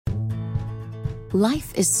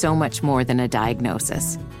Life is so much more than a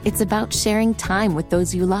diagnosis. It's about sharing time with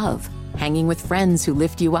those you love, hanging with friends who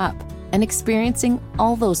lift you up, and experiencing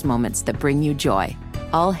all those moments that bring you joy.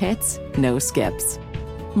 All hits, no skips.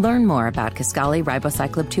 Learn more about Kisqali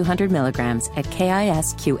Ribociclib 200 milligrams at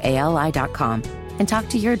KISQALI.com and talk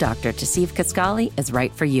to your doctor to see if Kisqali is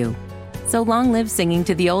right for you. So long live singing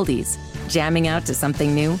to the oldies, jamming out to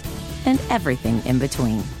something new, and everything in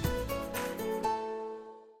between.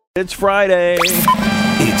 It's Friday.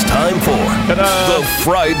 It's time for the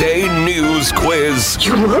Friday News Quiz.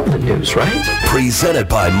 You love the news, right? Presented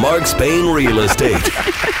by Mark Spain Real Estate.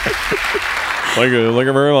 Thank you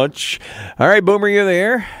very much. All right, Boomer, you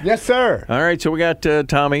there? Yes, sir. All right, so we got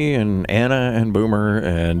Tommy and Anna and Boomer,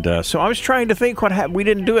 and so I was trying to think what happened. We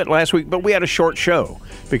didn't do it last week, but we had a short show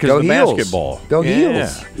because of the basketball. Go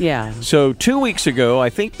Heels. Yeah. So 2 weeks ago, I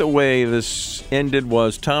think the way this ended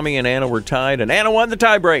was Tommy and Anna were tied, and Anna won the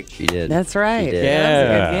tiebreak. She did. That's right. She did. Yeah. That was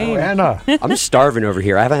a good game. Anna. I'm starving over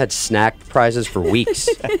here. I haven't had snack prizes for weeks.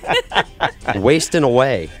 Wasting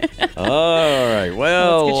away. All right,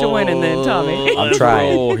 well. Let's get you winning then, Tommy. I'm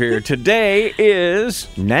trying. Roll here. Today is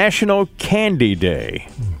National Candy Day.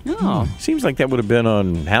 Oh. Seems like that would have been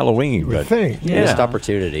on Halloween, We but think. Missed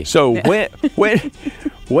opportunity. so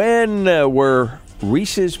when were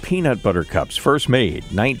Reese's Peanut Butter Cups first made?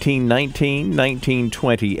 1919,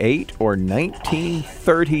 1928, or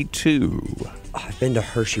 1932? I've been to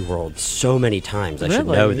Hershey World so many times. I should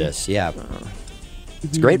Really? know this. Yeah.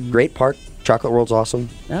 It's great. Great park. Chocolate World's awesome.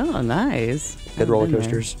 Oh, nice. Good I've roller been there.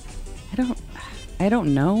 coasters. I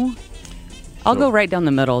don't know. I'll go right down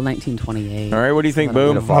the middle, 1928. All right, what do you think, I'm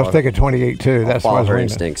gonna Boom? follow- I was thinking 28 too. That's why I Follow was her reading.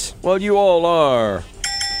 instincts. Well, you all are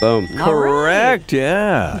Boom. All right. correct.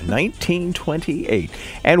 Yeah, 1928.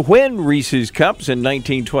 And when Reese's Cups in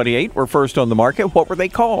 1928 were first on the market, what were they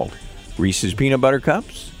called? Reese's Peanut Butter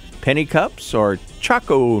Cups, Penny Cups, or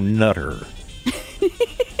Choco Nutter?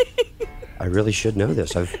 I really should know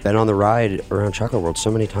this. I've been on the ride around Chocolate World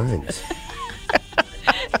so many times.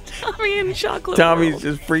 Tommy and Chocolate Tommy's World.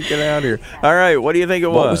 just freaking out here. All right, what do you think it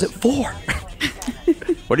What was? was it for?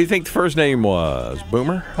 What do you think the first name was?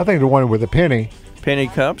 Boomer? I think the one with the penny. Penny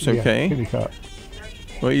Cups, okay. Yeah, penny cup.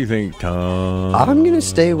 What do you think, Tom? I'm going to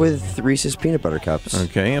stay with Reese's Peanut Butter Cups.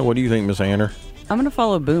 Okay, and what do you think, Miss Anner? I'm going to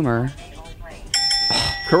follow Boomer.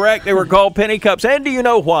 Correct, they were called Penny Cups. And do you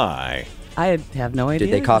know why? I have no idea.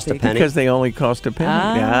 Did they cost a penny? Because they only cost a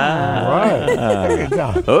penny. Right. There you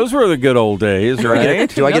go. Those were the good old days, right?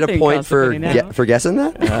 Do I get a Nothing point costs a for penny now. for guessing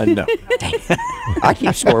that? No. I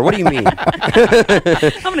keep score. What do you mean?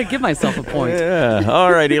 I'm going to give myself a point. Yeah.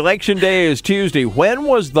 All right, Election Day is Tuesday. When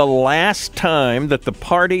was the last time that the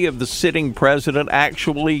party of the sitting president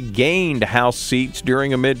actually gained House seats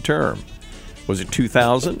during a midterm? Was it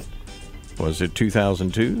 2000? Was it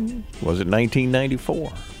 2002? Was it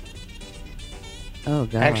 1994? Oh,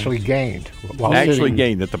 God. Actually gained. While Actually sitting-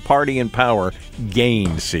 gained, that the party in power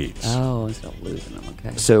gained seats. Oh, instead of losing them.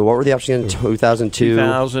 Okay. So what were the options again? 2002.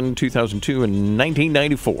 2000, 2002, and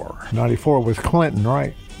 1994. 94 was Clinton,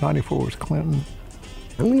 right? 94 was Clinton.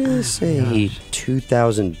 I'm going to say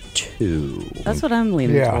 2002. That's what I'm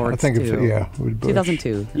leaning Yeah, towards, I think too. it was Bush.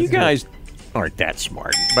 2002. You guys aren't that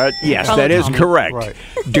smart, but yes, Follow that is Tommy. correct. Right.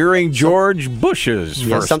 During George Bush's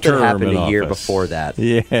Yeah, first something term happened in a year office. before that.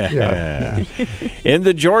 Yeah. In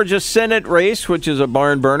the Georgia Senate race, which is a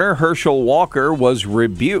barn burner, Herschel Walker was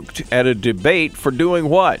rebuked at a debate for doing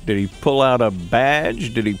what? Did he pull out a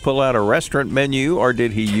badge? Did he pull out a restaurant menu? Or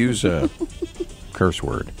did he use a curse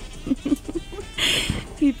word?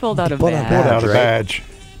 He pulled out a Pulled out badge. Pulled out a right? badge.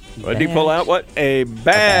 What did he pull out? What? A badge,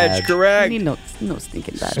 badge. I correct. need no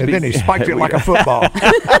stinking badge. And then he spiked it like a football.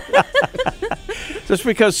 Just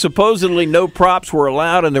because supposedly no props were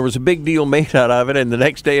allowed and there was a big deal made out of it, and the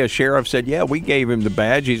next day a sheriff said, yeah, we gave him the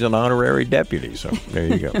badge. He's an honorary deputy. So there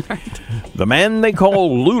you go. The man they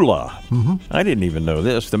call Lula. I didn't even know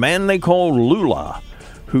this. The man they call Lula,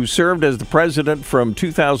 who served as the president from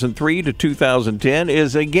 2003 to 2010,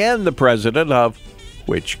 is again the president of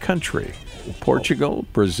which country? Portugal,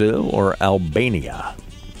 Brazil, or Albania?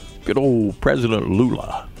 Good old President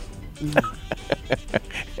Lula.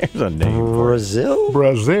 There's a name for it. Brazil?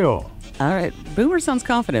 Brazil. All right. Boomer sounds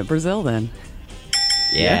confident. Brazil, then.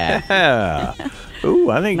 Yeah. Yeah. Ooh,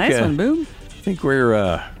 I think Nice one, Boom. I think we're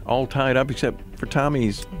all tied up except for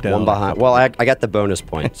Tommy's down. One behind. Well, I got the bonus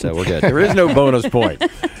point, so we're good. There is no bonus point. All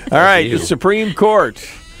right, you. the Supreme Court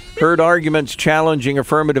heard arguments challenging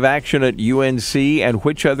affirmative action at UNC and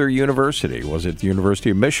which other university? Was it the University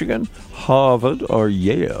of Michigan, Harvard, or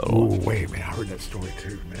Yale? Oh, wait a minute. I heard that story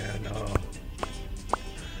too, man.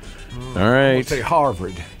 All right. Say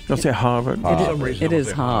Harvard. Don't say Harvard. It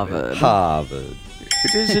is Harvard. Harvard.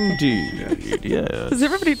 It is indeed, yes. Does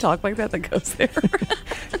everybody talk like that goes there?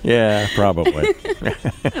 Yeah, probably.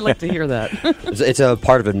 I'd like to hear that. It's a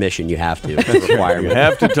part of admission. You have to. It's a requirement. You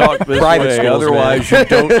have to talk this Private way, schools, otherwise you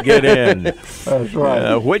don't get in. That's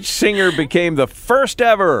right. Which singer became the first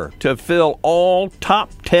ever to fill all top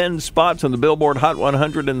 10 spots on the Billboard Hot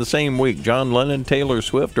 100 in the same week? John Lennon, Taylor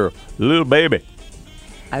Swift, or Lil Baby?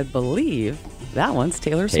 I believe that one's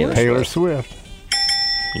Taylor Swift. Taylor Swift.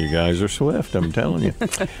 You guys are swift, I'm telling you.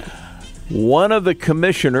 One of the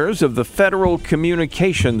commissioners of the Federal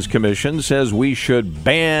Communications Commission says we should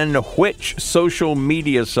ban which social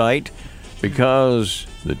media site because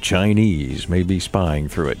the Chinese may be spying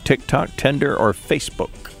through it. TikTok, Tinder, or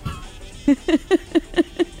Facebook?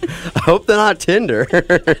 I hope they're not Tinder.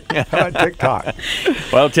 How about TikTok?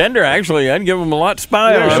 Well, Tinder, actually, I'd give them a lot to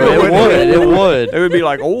spy on. sure It would. It would be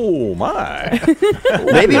like, oh, my.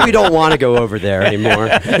 Maybe we don't want to go over there anymore.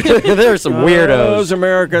 There are some weirdos. Those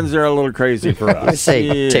Americans are a little crazy for us. I say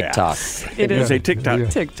Yeah. TikTok. It You is say TikTok.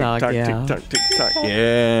 TikTok, yeah. TikTok.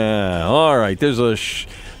 Yeah. All right. There's a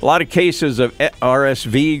lot of cases of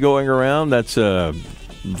RSV going around. That's a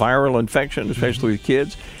viral infection, especially with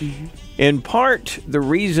kids. Mm-hmm. In part, the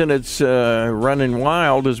reason it's running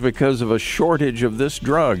wild is because of a shortage of this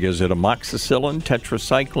drug. Is it amoxicillin,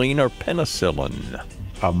 tetracycline, or penicillin?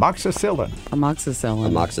 Amoxicillin.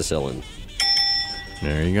 Amoxicillin.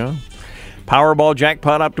 There you go. Powerball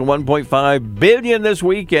jackpot up to $1.5 billion this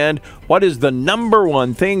weekend. What is the number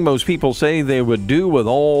one thing most people say they would do with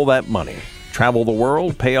all that money? Travel the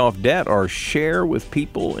world, pay off debt, or share with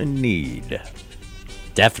people in need?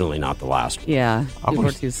 Definitely not the last one. Yeah. I'm People are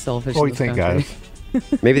gonna- too selfish. What do in you this think, country.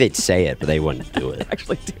 guys? Maybe they'd say it, but they wouldn't do it.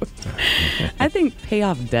 Actually do it. I think pay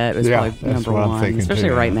off debt is Yeah, probably that's number what I'm one, thinking, especially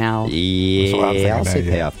too, right yeah. now. That's what I'm thinking Yeah, I'll say now,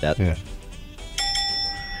 pay yeah. off debt. Yeah.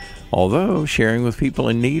 Although sharing with people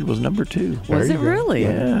in need was number 2. Was There it you go. really?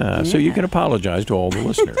 Yeah, so you can apologize to all the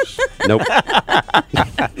listeners. Nope.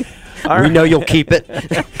 We know you'll keep it.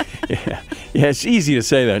 Yeah, it's easy to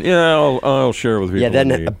say that. Yeah, I'll share with people Yeah,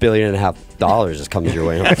 then in need. $1.5 billion just comes your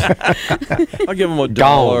way. I'll give them a Gone.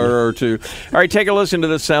 dollar or two. All right, take a listen to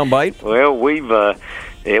this soundbite. Well,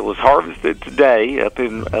 it was harvested today up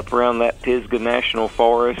around that Pisgah National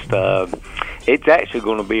Forest. It's actually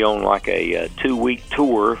going to be on like a 2-week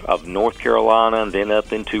tour of North Carolina and then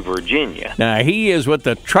up into Virginia. Now, he is with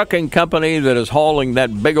the trucking company that is hauling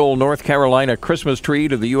that big old North Carolina Christmas tree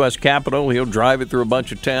to the U.S. Capitol. He'll drive it through a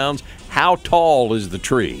bunch of towns. How tall is the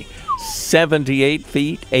tree? 78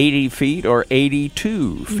 feet, 80 feet, or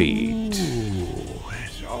 82 feet?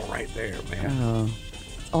 It's all right there, man.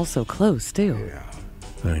 Also close, too.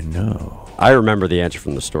 I know. I remember the answer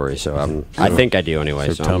from the story, so I think I do anyway.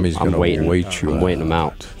 So So Tommy's I'm gonna waiting. wait you I'm waiting them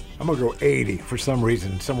out. out. I'm going to go 80 for some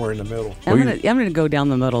reason, somewhere in the middle. I'm gonna go down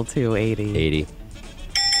the middle too, 80. 80.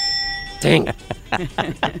 Dang.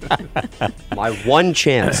 My one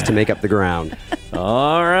chance to make up the ground.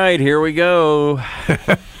 All right, here we go.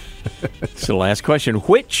 It's the last question.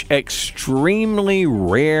 Which extremely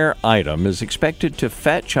rare item is expected to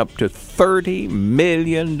fetch up to $30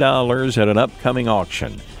 million at an upcoming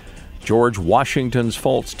auction? George Washington's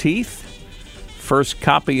false teeth, first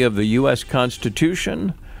copy of the U.S.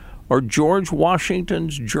 Constitution, or George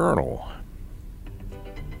Washington's journal?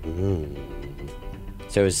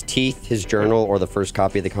 So his teeth, his journal, or the first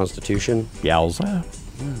copy of the Constitution? Yowza.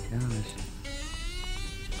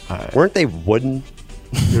 Weren't they wooden?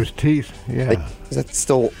 There's teeth. Yeah. Is that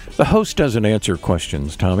still? The host doesn't answer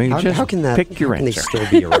questions, Tommy. Just How can that? pick your how can answer. they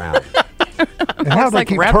still be around? And how do they like,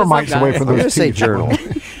 keep wrap this up, termites away guys. from I'm those gonna say teeth? journal.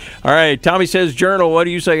 All right, Tommy says journal. What do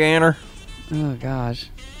you say, Anner? Oh gosh.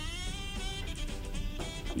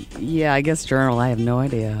 Yeah, I guess journal. I have no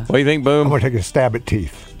idea. What do you think, I'm Boom? going to take a stab at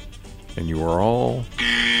teeth. And you are all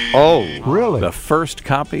Oh, Really? the first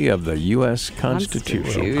copy of the U.S.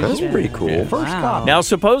 Constitution. that's pretty cool. First Wow. copy. Now,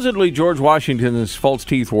 supposedly George Washington's false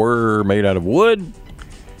teeth were made out of wood,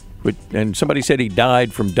 and somebody said he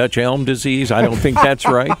died from Dutch elm disease. I don't think that's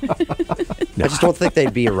right. I just don't think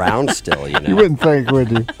they'd be around still. You know. You wouldn't think,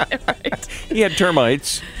 would you? He had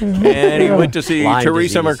termites, and he went to see Lyme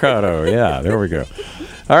Teresa disease. Mercado. Yeah, there we go.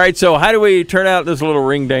 All right, so how do we turn out this little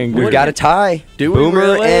ring-dang We dude? got a tie. Do we Boomer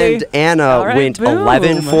really? and Anna All right, went boom.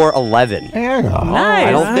 11 for 11. Hang on. Nice.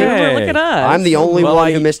 I don't think- Boomer, look at us. I'm the only Well,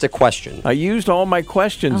 one who missed a question. I used all my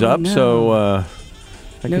questions Oh, up, no. so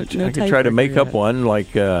I could try to make up one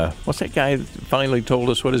like, what's that guy that finally told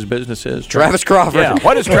us what his business is? Travis Crawford. Yeah,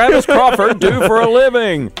 what does Travis Crawford do for a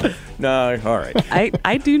living? No, all right.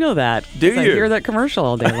 I do know that. Do you? I hear that commercial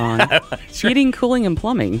all day long. Heating, cooling, and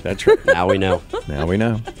plumbing. That's right. Now we know. Now we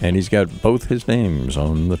know. And he's got both his names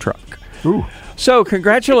on the truck. Ooh. So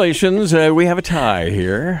congratulations. We have a tie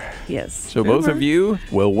here. Yes. So both of you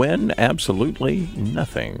will win absolutely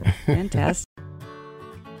nothing. Fantastic.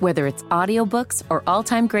 Whether it's audiobooks or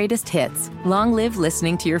all-time greatest hits, long live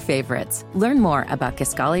listening to your favorites. Learn more about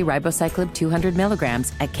Kisqali Ribociclib 200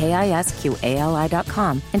 milligrams at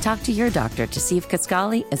KISQALI.com and talk to your doctor to see if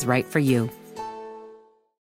Kisqali is right for you.